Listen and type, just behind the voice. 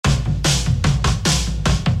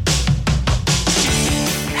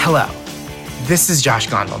Hello, this is Josh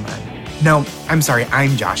Gondelman. No, I'm sorry,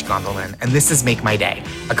 I'm Josh Gondelman, and this is Make My Day,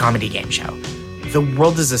 a comedy game show. The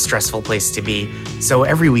world is a stressful place to be, so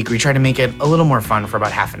every week we try to make it a little more fun for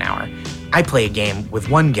about half an hour. I play a game with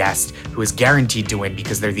one guest who is guaranteed to win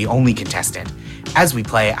because they're the only contestant. As we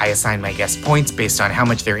play, I assign my guests points based on how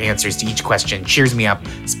much their answers to each question cheers me up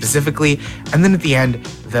specifically, and then at the end,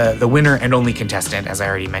 the winner and only contestant, as I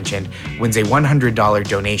already mentioned, wins a $100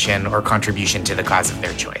 donation or contribution to the cause of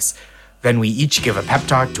their choice. Then we each give a pep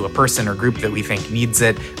talk to a person or group that we think needs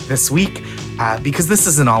it this week, because this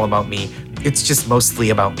isn't all about me, it's just mostly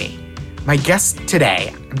about me. My guest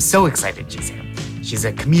today, I'm so excited she's here. She's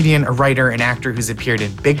a comedian, a writer, an actor who's appeared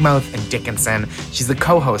in Big Mouth and Dickinson. She's the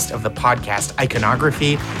co-host of the podcast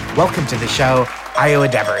Iconography. Welcome to the show, Ayo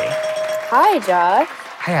Edebiri. Hi, Josh.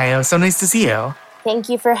 Hi, Ayo. So nice to see you. Thank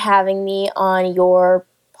you for having me on your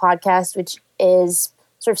podcast, which is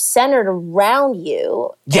sort of centered around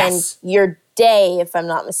you Yes. and your day, if I'm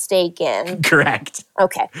not mistaken. Correct.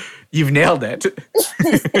 Okay. You've nailed it.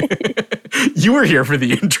 You were here for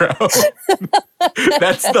the intro.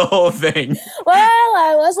 That's the whole thing. Well,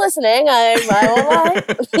 I was listening. I won't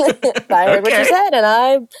lie. I heard what you said, and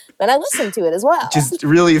I listened to it as well. Just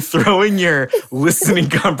really throwing your listening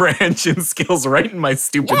comprehension skills right in my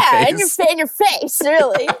stupid face. In your face,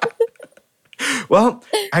 really. Well,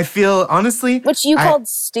 I feel, honestly... Which you called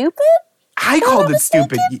stupid? I called it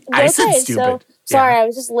stupid. I said stupid. Sorry, I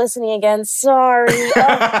was just listening again. Sorry. Oh,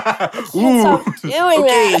 I can't stop doing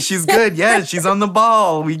okay, that. she's good. Yeah, she's on the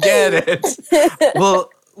ball. We get it. Well,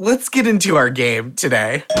 let's get into our game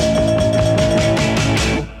today.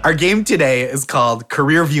 Our game today is called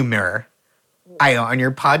Career View Mirror. Ayo, on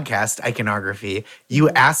your podcast, Iconography, you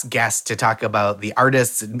ask guests to talk about the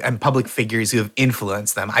artists and public figures who have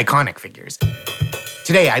influenced them, iconic figures.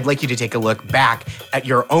 Today, I'd like you to take a look back at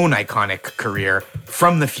your own iconic career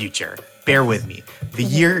from the future. Bear with me. The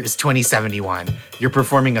year is 2071. You're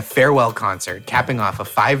performing a farewell concert, capping off a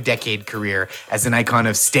 5-decade career as an icon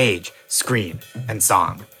of stage, screen, and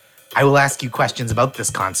song. I will ask you questions about this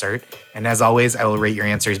concert, and as always, I will rate your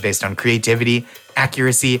answers based on creativity,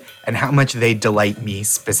 accuracy, and how much they delight me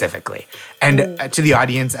specifically. And to the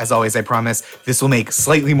audience, as always, I promise, this will make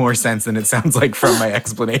slightly more sense than it sounds like from my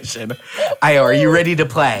explanation. Ayo, are you ready to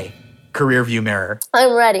play Career View Mirror?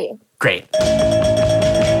 I'm ready. Great.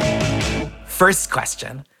 First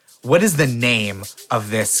question. What is the name of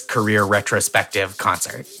this career retrospective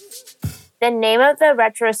concert? The name of the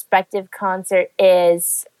retrospective concert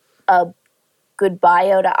is a Goodbye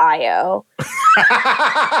to Ayo.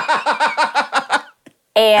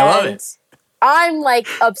 And I love it. I'm like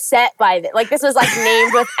upset by this. Like this was like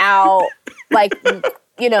named without like,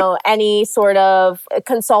 any sort of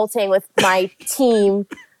consulting with my team,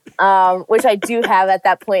 which I do have at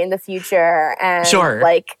that point in the future. And Sure.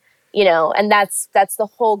 And that's the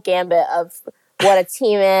whole gambit of what a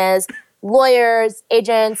team is. Lawyers,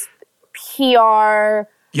 agents, PR,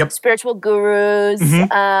 spiritual gurus,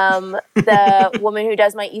 the woman who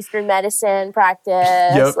does my Eastern medicine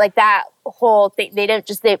practice, like that whole thing. They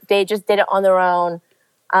just did it on their own.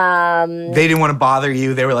 They didn't want to bother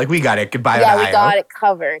you. They were like, we got it. Goodbye to Ayo. We got it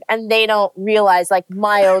covered. And they don't realize like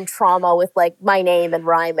my own trauma with like my name and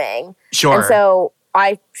rhyming. Sure. And so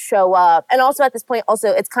I show up. And also at this point,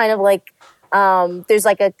 it's kind of like there's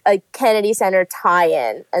like a Kennedy Center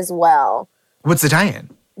tie-in as well. What's the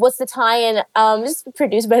tie-in? What's the tie-in? Just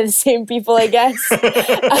produced by the same people, I guess.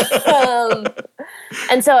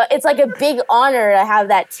 And so it's like a big honor to have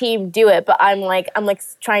that team do it. But I'm like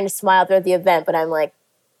trying to smile throughout the event, but I'm like,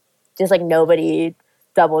 just like nobody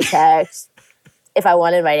double checked if I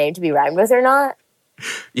wanted my name to be rhymed with or not.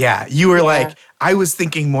 Yeah, you were like, I was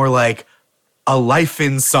thinking more like a life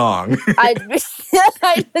in song. I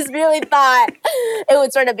just really thought it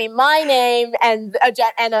would sort of be my name and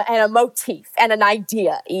a motif and an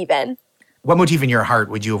idea even. What motif in your heart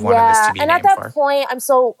would you have wanted this to be named for? And at that point,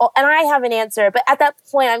 and I have an answer, but at that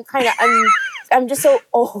point, I'm just so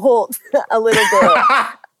old a little bit.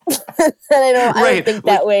 I don't think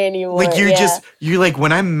that way anymore. Like you're like,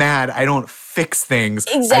 when I'm mad, I don't fix things.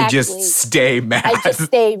 Exactly. I just stay mad.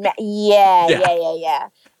 Yeah.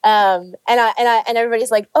 And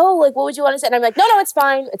everybody's like, oh, like, what would you want to say? And I'm like, no, it's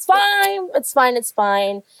fine. It's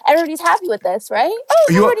fine. Everybody's happy with this, right? Oh,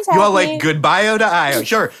 everybody's happy. You all like Goodbye to Ayo.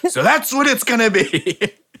 Sure. So that's what it's going to be.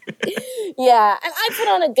 Yeah. And I put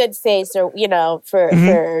on a good face for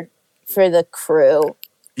the crew.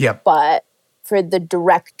 Yep. But for the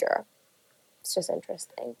director, it's just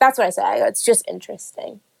interesting. That's what I say. It's just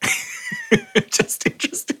interesting. Just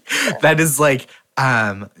interesting. Yeah. That is like,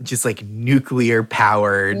 just like nuclear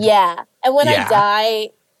powered. Yeah. And when I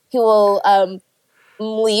die, he will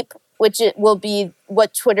Mleep, which it will be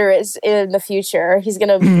what Twitter is in the future. He's going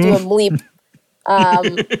to do a Mleep,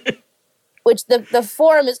 which the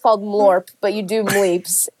forum is called Mlorp, but you do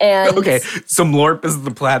Mleeps. And okay, so Mlorp is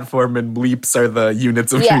the platform and Bleeps are the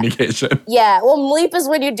units of communication. Yeah, well, Mleep is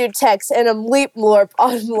when you do text, and a Mleep Mlorp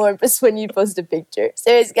on Mlorp is when you post a picture.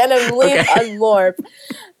 So he's going to Mleep on Mlorp.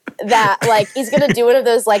 That, like, he's going to do one of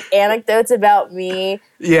those, like, anecdotes about me.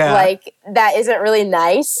 Yeah. Like, that isn't really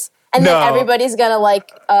nice. And then everybody's going to,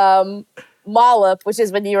 like, mollop, which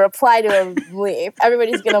is when you reply to a Mleep.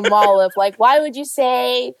 Everybody's going to mollop. Like, why would you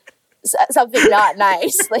say something not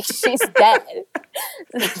nice? Like, she's dead.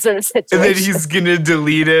 That sort of situation. And then he's going to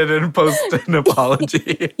delete it and post an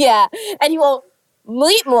apology. Yeah. And he will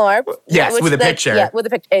Mleep Mlorp. Yes, with a picture. Yeah, with a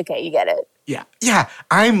picture. Okay, you get it. Yeah. Yeah,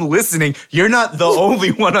 I'm listening. You're not the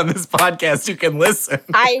only one on this podcast who can listen.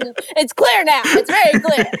 It's clear now. It's very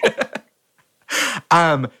clear.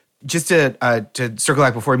 Just to circle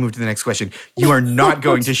back before we move to the next question, you are not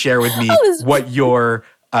going to share with me what your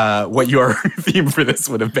theme for this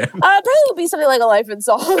would have been. Probably would be something like A Life in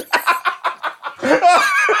Song.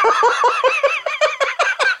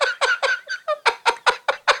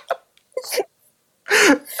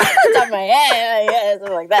 Top of my head, yeah,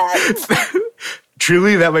 something like that.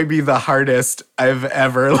 Truly, that might be the hardest I've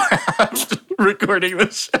ever laughed recording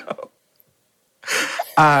this show.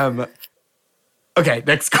 Okay,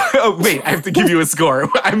 next. Oh, wait, I have to give you a score.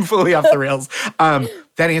 I'm fully off the rails. That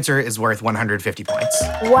answer is worth 150 points.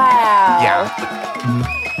 Wow. Yeah.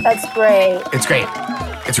 That's great. It's great.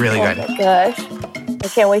 It's really good. Oh my gosh. I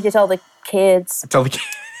can't wait to tell the kids. Tell the kids.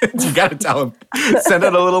 You gotta tell them. Send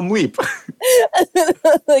out a little bleep.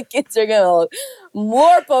 The kids are gonna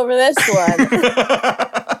warp over this one.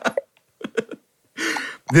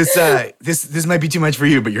 This might be too much for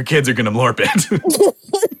you, but your kids are gonna blorp it.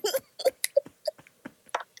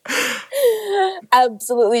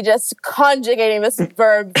 Absolutely just conjugating this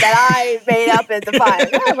verb that I made up and defined.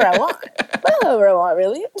 Whatever I want. Whatever I want,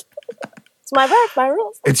 really. It's my verb, my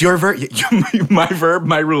rules. It's your verb, my verb,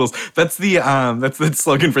 my rules. That's the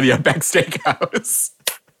slogan for the Outback Steakhouse.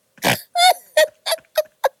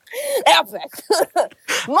 Outback.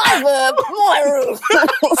 My verb, my rules.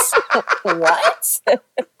 What?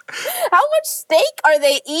 How much steak are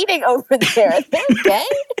they eating over there? Are they okay?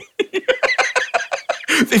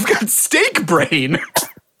 They've got steak brain.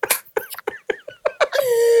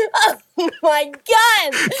 Oh my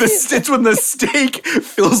God! It's when the steak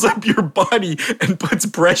fills up your body and puts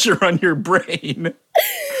pressure on your brain.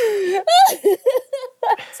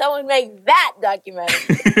 Someone make that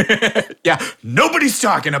documentary. Yeah, nobody's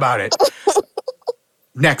talking about it.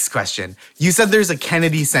 Next question. You said there's a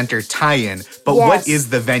Kennedy Center tie-in, but what is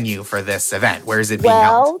the venue for this event? Where is it being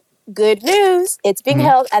held? Well, good news. It's being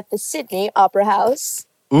held at the Sydney Opera House.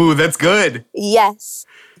 Ooh, that's good. Yes.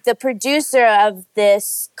 The producer of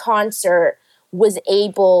this concert was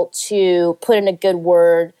able to put in a good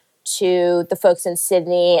word to the folks in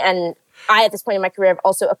Sydney. And I, at this point in my career, have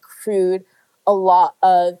also accrued a lot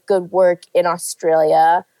of good work in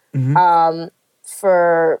Australia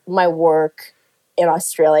for my work in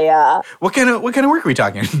Australia. What kind of work are we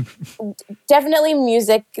talking? Definitely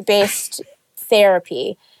music-based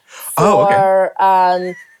therapy for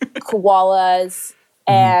koalas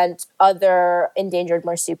and other endangered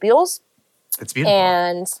marsupials. That's beautiful.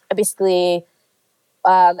 And I basically,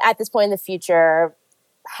 at this point in the future,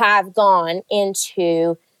 have gone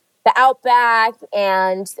into the outback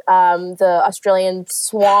and the Australian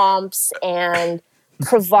swamps and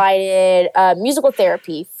provided musical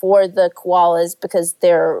therapy for the koalas because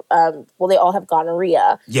they're, they all have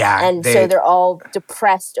gonorrhea. Yeah. And so they're all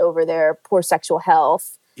depressed over their poor sexual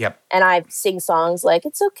health. Yep. And I sing songs like,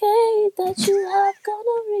 it's okay that you have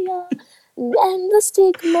gonorrhea and the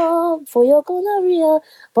stigma for your gonorrhea,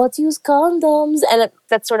 but use condoms. And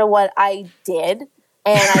that's sort of what I did.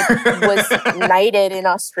 And I was knighted in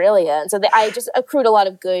Australia. And so I just accrued a lot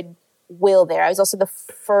of goodwill there. I was also the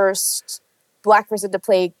first Black person to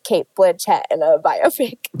play Cate Blanchett in a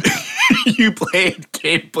biopic. You played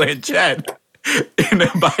Cate Blanchett in a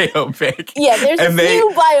biopic. Yeah, there's a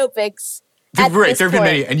few biopics. Right, there have been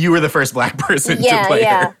many, and you were the first Black person to play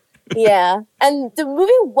her. Yeah. And the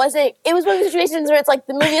movie it was one of the situations where it's like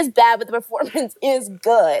the movie is bad, but the performance is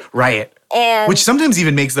good. Right. And which sometimes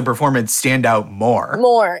even makes the performance stand out more.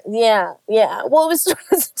 Yeah. Well, it was sort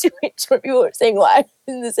of a situation where people were saying, why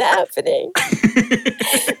is this happening?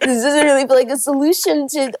 This doesn't really feel like a solution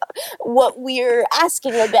to what we're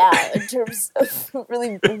asking about in terms of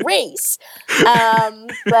really race.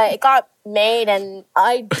 But it got made, and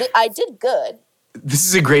I did good. This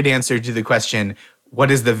is a great answer to the question, what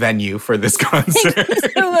is the venue for this concert? Thank you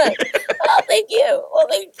so much. Oh, thank you. Well,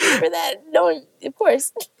 thank you for that. No, of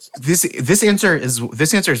course. This answer is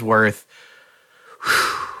worth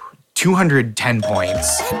 210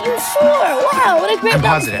 points. Are you sure? Wow, what a great I'm number.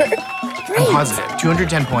 positive. I'm positive.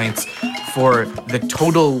 210 points for the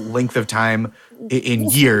total length of time in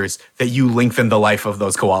years that you lengthen the life of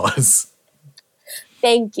those koalas.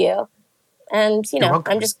 Thank you. And,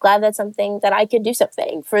 I'm just glad that's something that I could do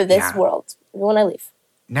something for this world when I leave.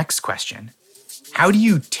 Next question. How do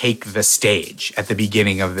you take the stage at the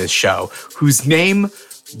beginning of this show, whose name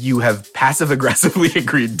you have passive-aggressively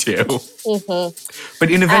agreed to,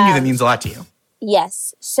 but in a venue that means a lot to you?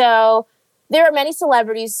 Yes. So there are many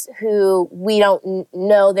celebrities who we don't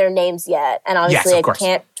know their names yet, and obviously I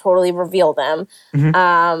can't totally reveal them.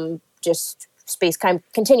 Just space-time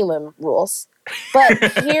continuum rules.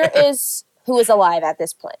 But here is who is alive at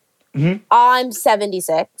this point. I'm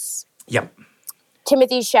 76. Yep.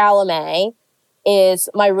 Timothée Chalamet is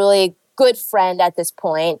my really good friend at this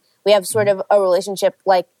point. We have sort of a relationship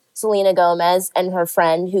like Selena Gomez and her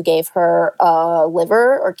friend who gave her a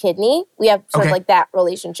liver or kidney. We have sort of like that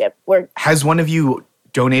relationship. Has one of you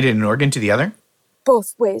donated an organ to the other?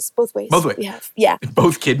 Both ways. Both ways? We have, yeah.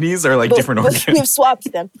 Both kidneys are like different organs? We've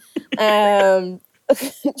swapped them.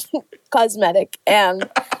 Cosmetic. And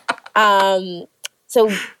so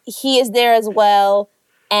he is there as well.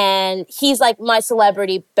 And he's like my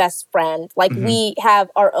celebrity best friend. Like we have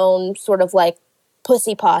our own sort of like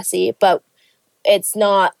pussy posse, but it's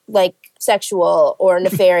not like sexual or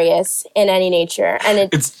nefarious in any nature. And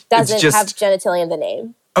it doesn't have genitalia in the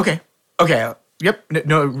name. Okay. Yep.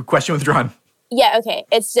 No, question withdrawn. Yeah, okay.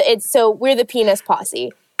 It's so we're the penis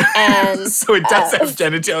posse. And so it does have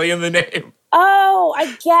genitalia in the name. Oh,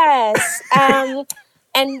 I guess.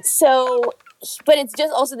 And so, but it's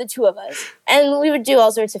just also the two of us. And we would do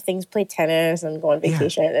all sorts of things, play tennis and go on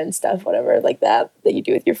vacation and stuff, whatever, like that you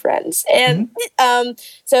do with your friends. And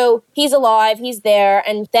so he's alive, he's there.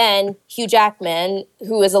 And then Hugh Jackman,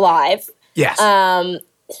 who is alive,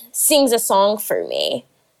 sings a song for me.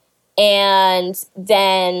 And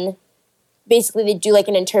then basically they do like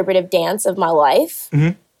an interpretive dance of my life.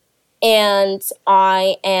 And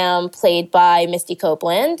I am played by Misty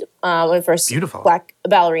Copeland, one of the first black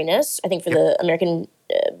ballerinas, I think for the American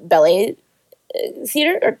Ballet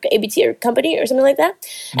Theater or ABT or company or something like that.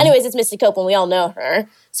 Anyways, it's Misty Copeland. We all know her.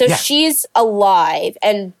 So she's alive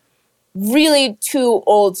and really too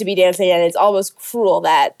old to be dancing, and it's almost cruel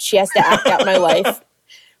that she has to act out my life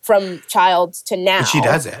from child to now. And she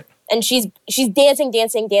does it. And she's dancing,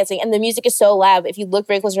 and the music is so loud. If you look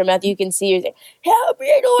very close to her mouth, you can see her saying, "Help me!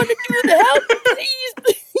 I don't want to do the help me,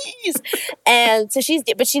 please." And so she's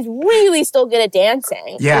really still good at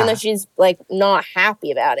dancing, even though she's like not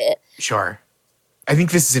happy about it. Sure, I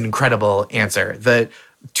think this is an incredible answer. The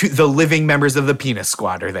living members of the Penis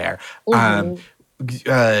Squad are there.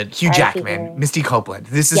 Hugh Jackman, Misty Copeland.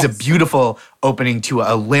 This is a beautiful opening to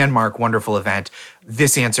a landmark, wonderful event.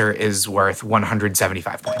 This answer is worth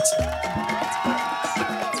 175 points.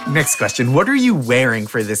 Next question. What are you wearing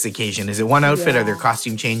for this occasion? Is it one outfit? Are there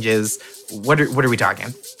costume changes? What are we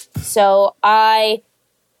talking? So I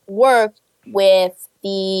worked with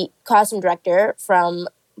the costume director from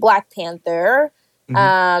Black Panther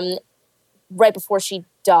right before she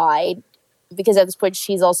died, because at this point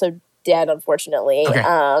she's also dead, unfortunately. Okay.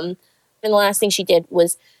 And the last thing she did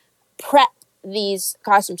was prep these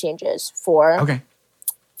costume changes for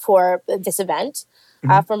this event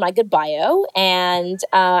for my good bio. And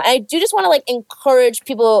I do just want to like encourage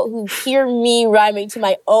people who hear me rhyming to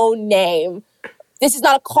my own name. This is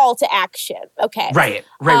not a call to action, okay? Right.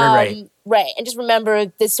 Right, and just remember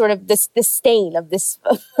this sort of this stain of this.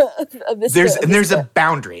 There's a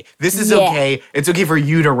boundary. This is okay. It's okay for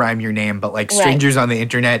you to rhyme your name, but like strangers on the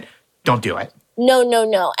internet, don't do it.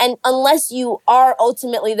 No. And unless you are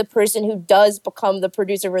ultimately the person who does become the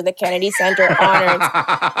producer for the Kennedy Center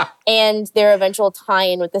Honors and their eventual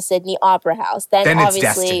tie-in with the Sydney Opera House, then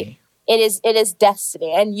obviously it is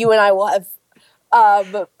destiny, and you and I will have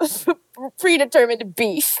predetermined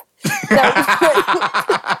beef.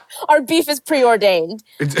 Our beef is preordained,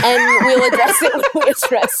 and we'll address it when we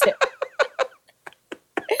address it.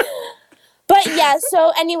 But yeah,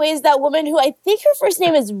 so anyways, that woman who I think her first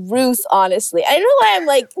name is Ruth, honestly. I don't know why I'm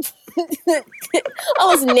like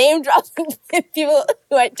almost name dropping people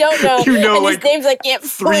who I don't know. You know, and like names I can't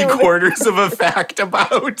 3/4 of a fact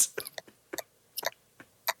about.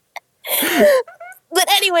 But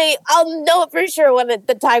anyway, I'll know it for sure when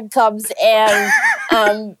the time comes.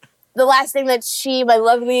 And the last thing that my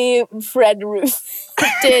lovely friend Ruth,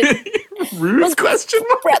 did Ruth? Question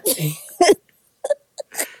mark?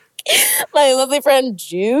 my lovely friend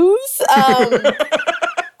Juice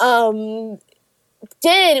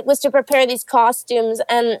did was to prepare these costumes,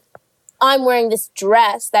 and I'm wearing this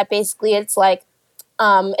dress that basically it's like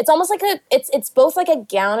it's almost like it's both like a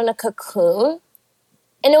gown and a cocoon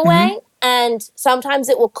in a way, and sometimes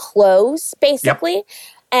it will close basically,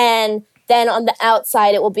 and then on the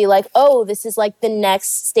outside it will be like, oh, this is like the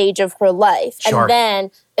next stage of her life, and then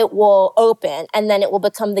it will open, and then it will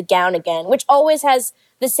become the gown again, which always has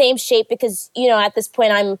the same shape because, you know, at this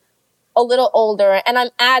point I'm a little older and I'm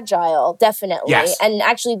agile, definitely. Yes. And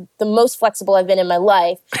actually the most flexible I've been in my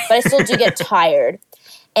life, but I still do get tired.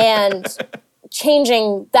 And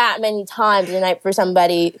changing that many times a night for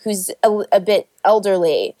somebody who's a bit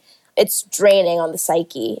elderly, it's draining on the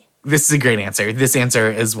psyche. This is a great answer. This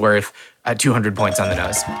answer is worth 200 points on the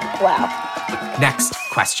nose. Wow. Next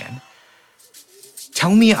question.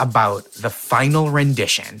 Tell me about the final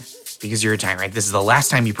rendition, because you're Italian, right? This is the last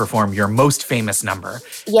time you perform your most famous number.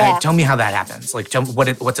 Yeah. Tell me how that happens. Like, tell me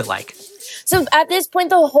what's it like? So at this point,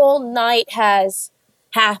 the whole night has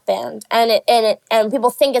happened, and people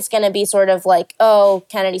think it's going to be sort of like, oh,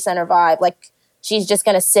 Kennedy Center vibe, like she's just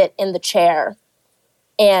going to sit in the chair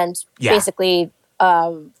and basically,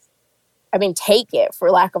 take it, for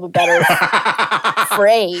lack of a better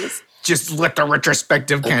phrase. Just let the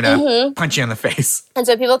retrospective kind of punch you in the face. And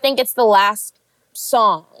so people think it's the last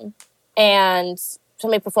song, and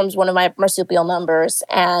somebody performs one of my marsupial numbers,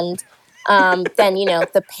 and then, you know,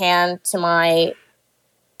 the pan to my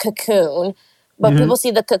cocoon. But people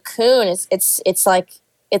see the cocoon, it's like,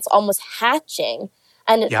 it's almost hatching,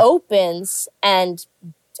 and it opens, and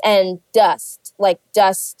dust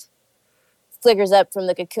flickers up from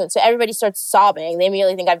the cocoon. So everybody starts sobbing. They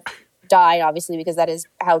immediately think I've died, obviously, because that is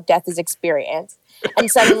how death is experienced.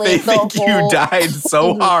 And suddenly you died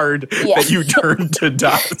so hard that you turned to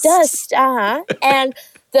dust. And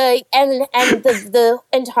the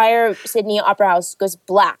entire Sydney Opera House goes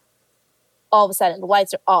black. All of a sudden, the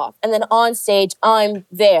lights are off. And then on stage, I'm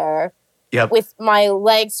there with my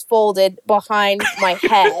legs folded behind my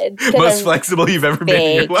head. Most flexible you've ever been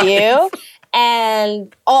in your life. Thank you.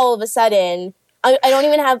 And all of a sudden, I don't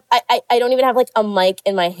even have like a mic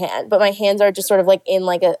in my hand, but my hands are just sort of like in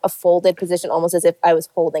like a folded position, almost as if I was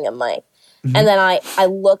holding a mic. And then I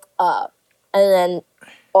look up, and then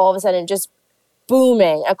all of a sudden, just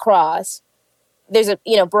booming across, there's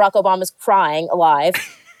Barack Obama's crying alive.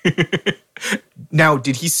 Now,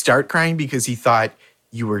 did he start crying because he thought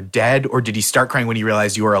you were dead, or did he start crying when he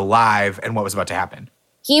realized you were alive and what was about to happen?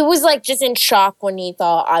 He was like just in shock when he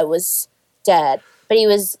thought I was dead, but he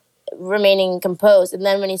was remaining composed. And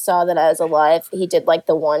then when he saw that I was alive, he did like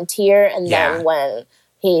the one tear, and then when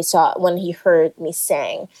he heard me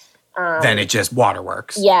sing, then it just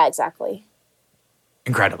waterworks. Yeah, exactly.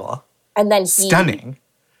 Incredible. And then stunning.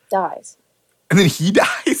 Dies. And then he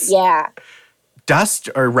dies? Yeah. Dust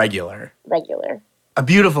or regular? Regular. A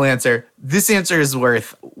beautiful answer. This answer is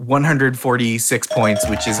worth 146 points,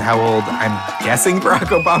 which is how old I'm guessing Barack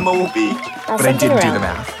Obama will be. But I didn't do the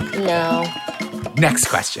math. No. Next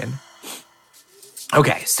question.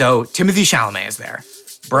 Okay, so Timothée Chalamet is there.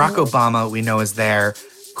 Barack Obama, we know, is there.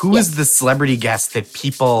 Who is the celebrity guest that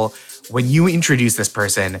people, when you introduce this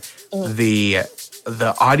person, the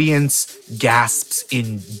audience gasps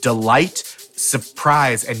in delight,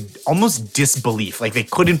 surprise, and almost disbelief? Like they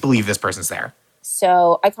couldn't believe this person's there.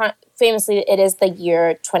 So famously, it is the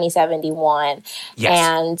year 2071.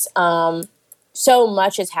 Yes. And so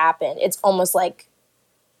much has happened. It's almost like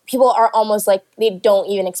people are almost like they don't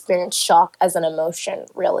even experience shock as an emotion,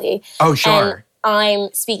 really. Oh, sure. And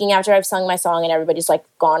I'm speaking after I've sung my song and everybody's like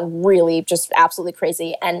gone really just absolutely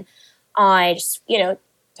crazy. And I just,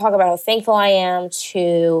 talk about how thankful I am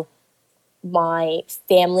to my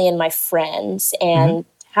family and my friends, and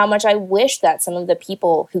how much I wish that some of the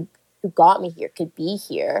people who got me here could be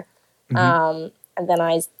here. And then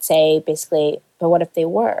I say basically, but what if they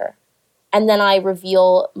were? And then I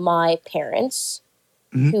reveal my parents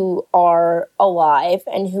who are alive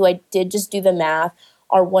and who, I did just do the math,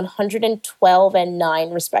 are 112 and 9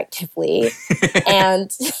 respectively.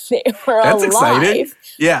 And they were That's alive. Exciting.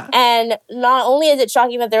 Yeah. And not only is it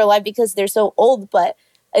shocking that they're alive because they're so old, but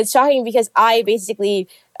it's shocking because I basically,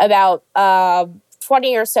 about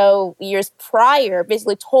 20 or so years prior,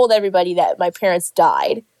 basically told everybody that my parents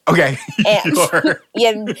died. Okay. And Sure.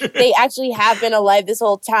 they actually have been alive this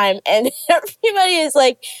whole time. And everybody is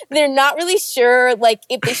like, they're not really sure like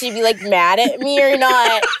if they should be like mad at me or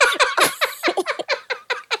not.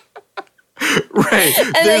 Right.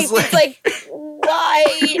 And it's like,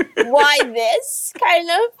 why this kind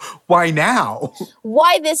of? Why now?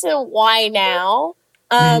 Why this and why now?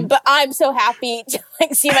 But I'm so happy to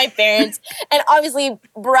like see my parents. And obviously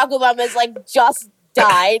Barack Obama's like just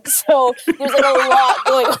died. So there's like a lot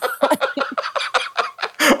going on.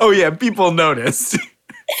 Oh yeah, people noticed.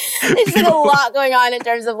 There's like a lot going on in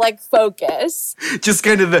terms of like focus. Just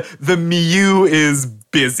kind of the milieu is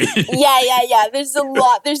busy. Yeah. There's a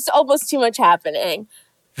lot. There's almost too much happening.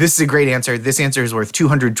 This is a great answer. This answer is worth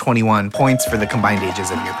 221 points for the combined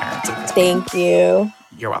ages of your parents. Thank you.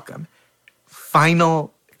 You're welcome.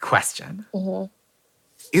 Final question.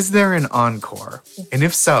 Is there an encore? And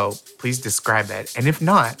if so, please describe it. And if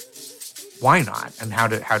not, why not? And how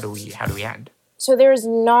do we end? So there's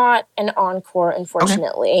not an encore,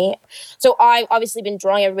 unfortunately. Okay. So I've obviously been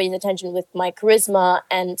drawing everybody's attention with my charisma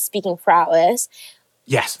and speaking prowess.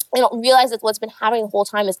 Yes. I don't realize that what's been happening the whole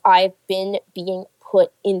time is I've been being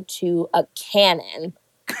put into a canon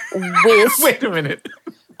with Wait a minute.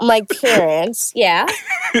 My parents. Yeah.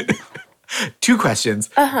 2 questions.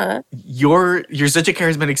 You're such a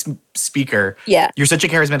charismatic speaker. Yeah. You're such a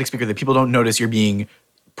charismatic speaker that people don't notice you're being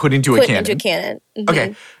put into a canon.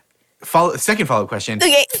 Okay. Second follow-up question.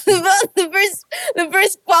 Okay, the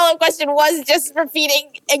first follow-up question was just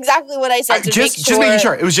repeating exactly what I said just making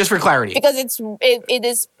sure. It was just for clarity. Because it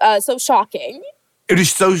is so shocking. It is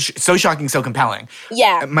so shocking, so compelling.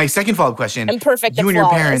 Yeah. My second follow-up question. And perfect and flawless. Your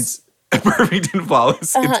parents, perfect and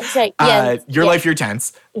flawless. Your life, your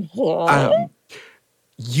tense. You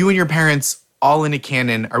and your parents all in a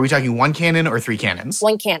canon. Are we talking 1 canon or 3 canons?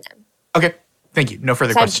 1 canon. Okay, thank you. No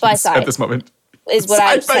further questions at this moment. Is what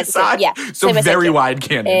I said. Yeah. So very wide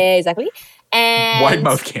canon. Exactly. And wide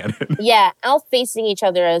mouth canon. Yeah, all facing each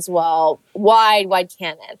other as well. Wide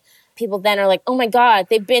canon. People then are like, oh my God,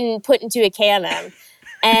 they've been put into a canon.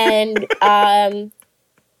 And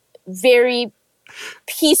very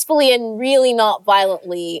peacefully and really not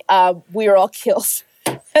violently, we were all killed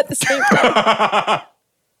at the same time.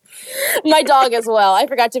 My dog as well. I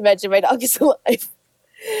forgot to mention my dog is alive.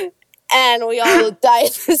 And we all die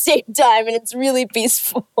at the same time, and it's really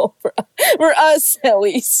peaceful for us, at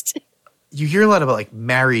least. You hear a lot about like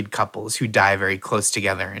married couples who die very close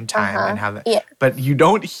together in time and how that. Yeah. But you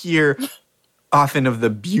don't hear often of the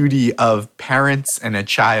beauty of parents and a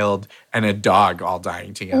child and a dog all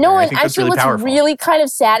dying together. No, I and think that's actually, really what's powerful. really kind of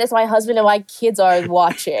sad is my husband and my kids are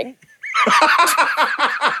watching.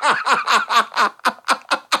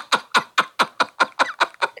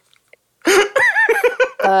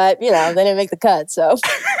 But, they didn't make the cut, so.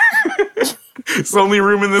 There's only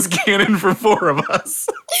room in this cannon for 4 of us.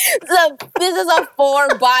 So this is a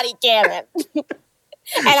 4-body cannon.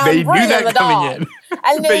 And I'm bringing the dog. In.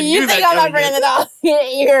 And then you think I'm not bringing the dog.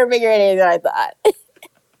 You're a bigger idiot than I thought.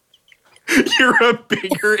 You're a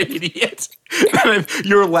bigger idiot.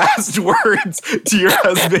 Your last words to your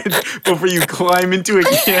husband before you climb into a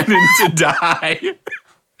cannon to die.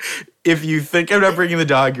 If you think I'm not bringing the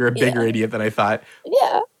dog, you're a bigger idiot than I thought.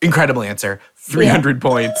 Yeah. Incredible answer. 300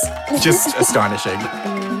 points. Just astonishing.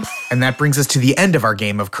 And that brings us to the end of our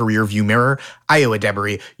game of Career View Mirror. Iowa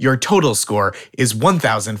Debery, your total score is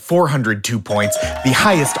 1,402 points, the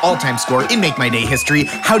highest all-time score in Make My Day history.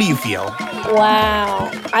 How do you feel? Wow.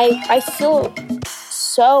 I feel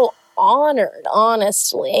so honored,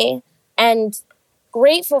 honestly, and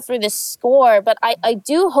grateful for this score, but I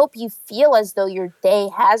do hope you feel as though your day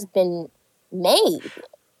has been made.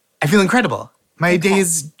 I feel incredible. My day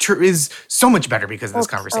is so much better because of this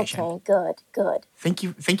conversation. Okay, good. Thank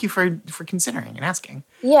you for considering and asking.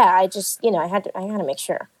 Yeah, I just, I had to make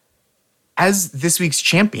sure. As this week's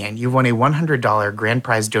champion, you've won a $100 grand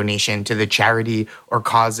prize donation to the charity or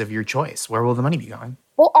cause of your choice. Where will the money be going?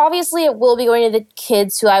 Well, obviously it will be going to the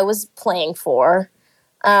kids who I was playing for.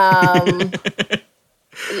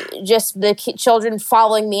 Just the children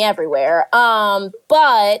following me everywhere.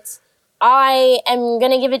 But I am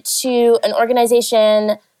going to give it to an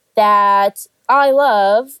organization that I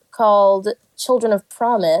love called Children of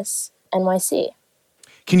Promise NYC.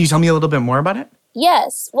 Can you tell me a little bit more about it?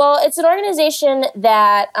 Yes. Well, it's an organization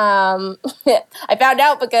that I found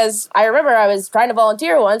out because I remember I was trying to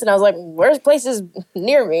volunteer once and I was like, where's places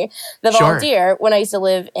near me that volunteer when I used to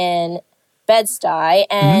live in Bed-Stuy.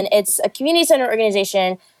 And it's a community center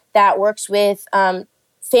organization that works with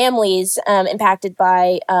families impacted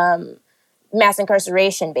by mass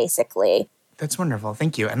incarceration, basically. That's wonderful.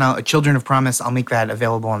 Thank you. And Children of Promise, I'll make that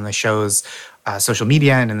available on the show's social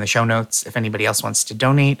media and in the show notes if anybody else wants to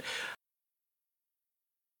donate.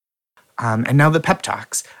 And now the pep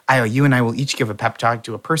talks. Io, you and I will each give a pep talk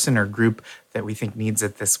to a person or group that we think needs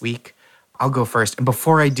it this week. I'll go first. And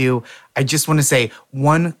before I do, I just want to say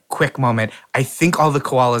one quick moment. I think all the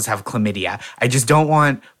koalas have chlamydia. I just don't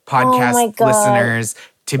want podcast listeners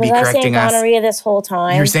to be correcting us. Was I saying gonorrhea this whole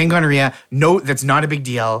time? You're saying gonorrhea. No, that's not a big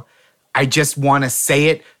deal. I just want to say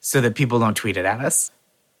it so that people don't tweet it at us.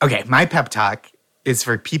 Okay, my pep talk is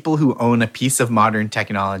for people who own a piece of modern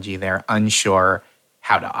technology they're unsure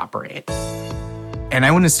how to operate. And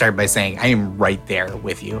I want to start by saying I am right there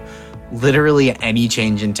with you. Literally any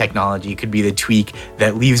change in technology could be the tweak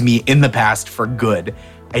that leaves me in the past for good.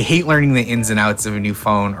 I hate learning the ins and outs of a new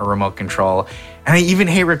phone or remote control. And I even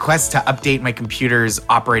hate requests to update my computer's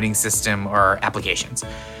operating system or applications.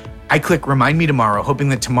 I click Remind Me Tomorrow, hoping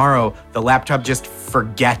that tomorrow the laptop just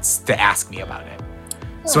forgets to ask me about it.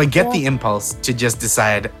 So I get the impulse to just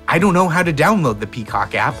decide, I don't know how to download the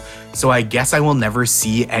Peacock app, so I guess I will never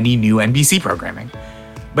see any new NBC programming.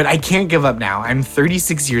 But I can't give up now. I'm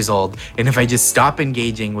 36 years old, and if I just stop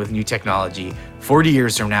engaging with new technology, 40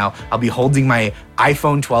 years from now, I'll be holding my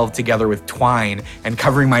iPhone 12 together with twine and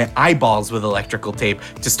covering my eyeballs with electrical tape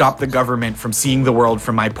to stop the government from seeing the world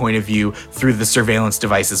from my point of view through the surveillance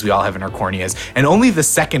devices we all have in our corneas. And only the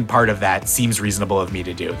second part of that seems reasonable of me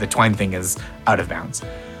to do. The twine thing is out of bounds.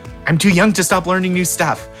 I'm too young to stop learning new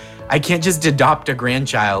stuff. I can't just adopt a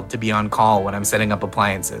grandchild to be on call when I'm setting up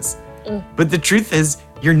appliances. But the truth is,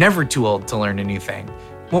 you're never too old to learn a new thing.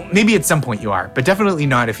 Well, maybe at some point you are, but definitely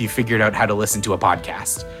not if you figured out how to listen to a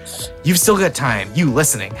podcast. You've still got time, you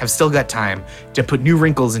listening have still got time to put new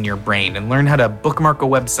wrinkles in your brain and learn how to bookmark a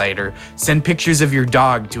website or send pictures of your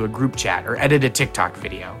dog to a group chat or edit a TikTok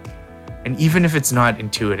video. And even if it's not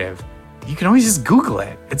intuitive, you can always just Google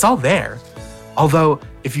it. It's all there. Although,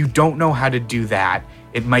 if you don't know how to do that,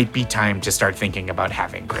 it might be time to start thinking about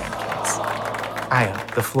having grandkids. Aya,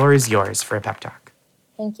 the floor is yours for a pep talk.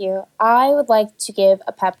 Thank you. I would like to give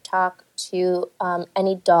a pep talk to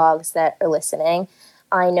any dogs that are listening.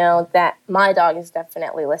 I know that my dog is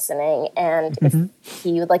definitely listening, and if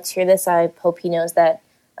he would like to hear this, I hope he knows that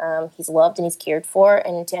he's loved and he's cared for,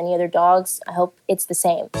 and to any other dogs, I hope it's the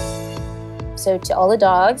same. So to all the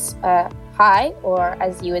dogs, hi, or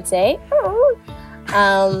as you would say,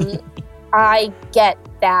 I get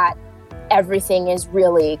that everything is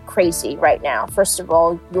really crazy right now. First of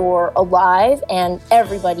all, you're alive and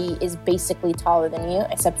everybody is basically taller than you,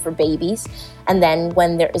 except for babies. And then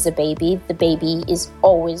when there is a baby, the baby is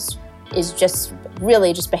just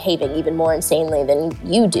really just behaving even more insanely than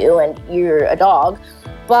you do, and you're a dog.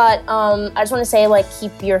 But I just want to say, like,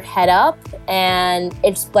 keep your head up, and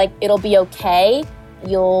it's like, it'll be okay.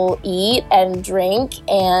 You'll eat and drink,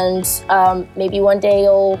 and maybe one day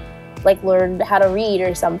you'll like learn how to read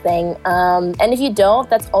or something. And if you don't,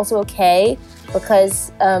 that's also okay,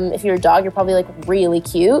 because if you're a dog, you're probably like really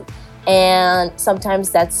cute. And sometimes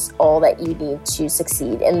that's all that you need to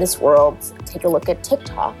succeed in this world. Take a look at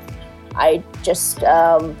TikTok. I just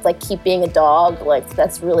like keep being a dog. Like,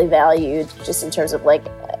 that's really valued just in terms of like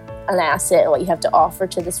an asset and what you have to offer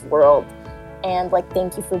to this world. And like,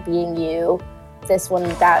 thank you for being you. This one,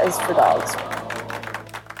 that is for dogs.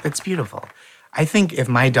 That's beautiful. I think if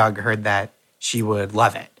my dog heard that, she would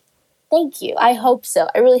love it. Thank you. I hope so.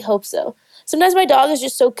 I really hope so. Sometimes my dog is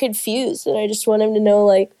just so confused, and I just want him to know,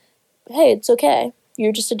 like, hey, it's okay.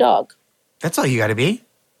 You're just a dog. That's all you got to be.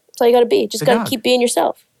 That's all you got to be. Just got to keep being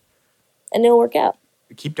yourself, and it'll work out.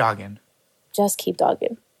 Keep dogging. Just keep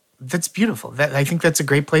dogging. That's beautiful. I think that's a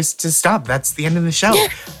great place to stop. That's the end of the show.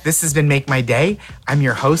 This has been Make My Day. I'm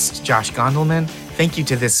your host, Josh Gondelman. Thank you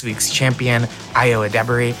to this week's champion, Ayo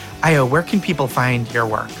Edebiri. Ayo, where can people find your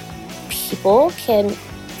work? People can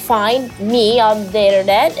find me on the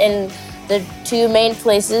internet in the two main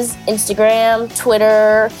places, Instagram,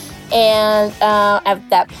 Twitter, and I have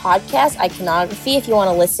that podcast, Iconography. If you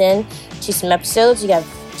want to listen to some episodes, you got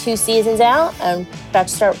 2 seasons out. I'm about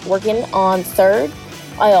to start working on 3rd.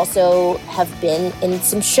 I also have been in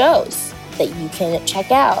some shows that you can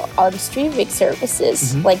check out on streaming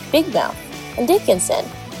services like Big Mouth and Dickinson.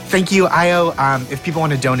 Thank you, Ayo. If people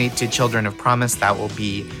want to donate to Children of Promise, that will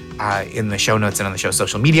be in the show notes and on the show's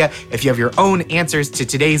social media. If you have your own answers to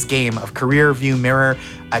today's game of Career View Mirror,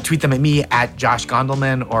 tweet them at me at Josh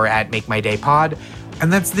Gondelman or at Make My Day Pod.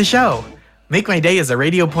 And that's the show. Make My Day is a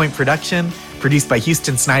Radio Point production, produced by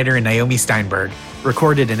Houston Snyder and Naomi Steinberg,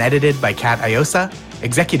 recorded and edited by Kat Iosa,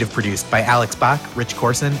 executive produced by Alex Bach, Rich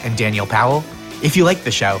Corson, and Daniel Powell. If you like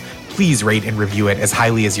the show, please rate and review it as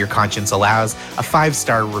highly as your conscience allows. A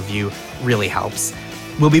 5-star review really helps.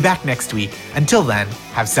 We'll be back next week. Until then,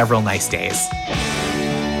 have several nice days.